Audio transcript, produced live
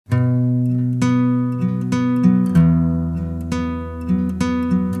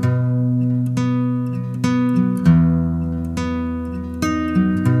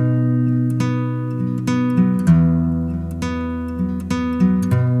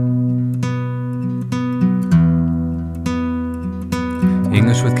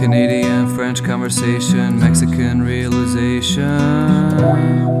English with Canadian, French conversation, Mexican realization.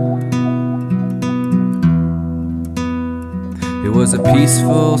 It was a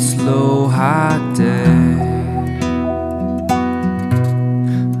peaceful, slow, hot day.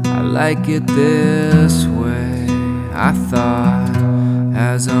 I like it this way, I thought,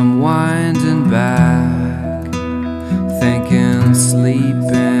 as I'm winding back, thinking,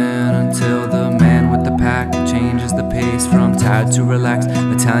 sleeping, until the man with the pack changes the pace from tired to relaxed.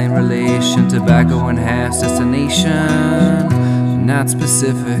 Italian relation, tobacco enhanced, destination not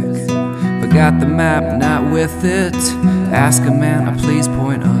specific, but got the map not with it. Ask a man, please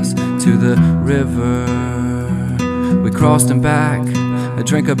point us to the river. We crossed and back, a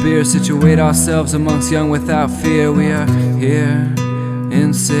drink of beer, situate ourselves amongst young without fear. We are here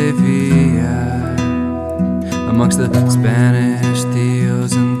in Sevilla, amongst the Spanish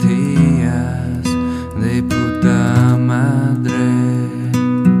tíos and tías de puta madre,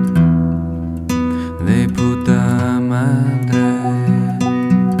 de puta madre.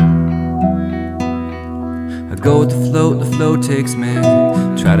 I go with the flow takes me,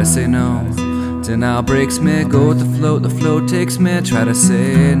 try to say no, denial breaks me. Go with the flow takes me, try to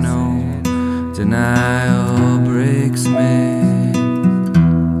say no, denial breaks me.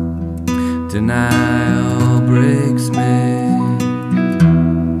 Denial breaks me.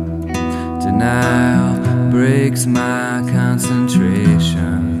 Denial breaks my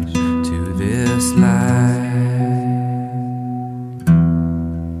concentration to this life.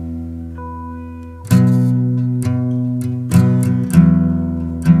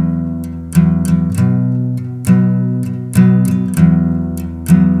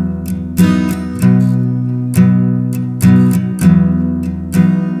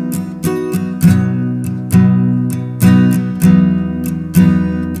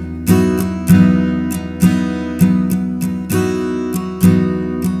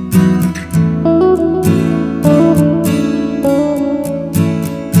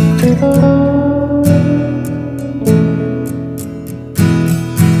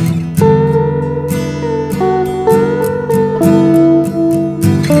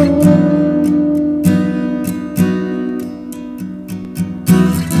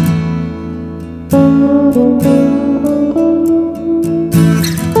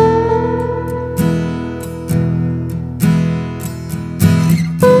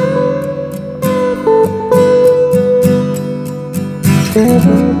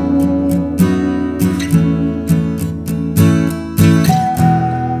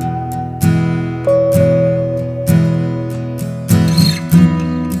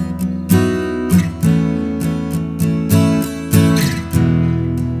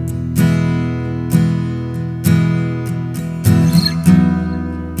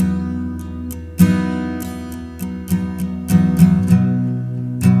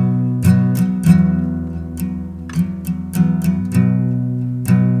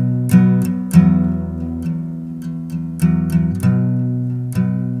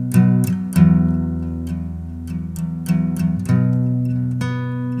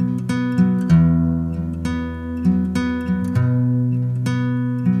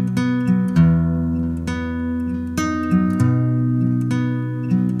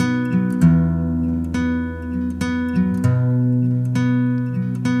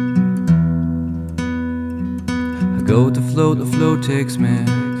 Go with the flow takes me,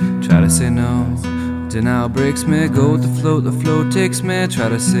 try to say no, denial breaks me. Go with the flow takes me, try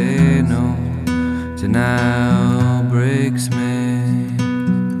to say no, denial breaks me.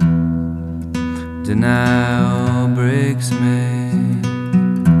 Denial breaks me.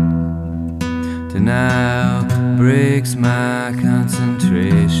 Denial breaks my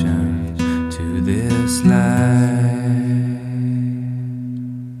concentration to this life.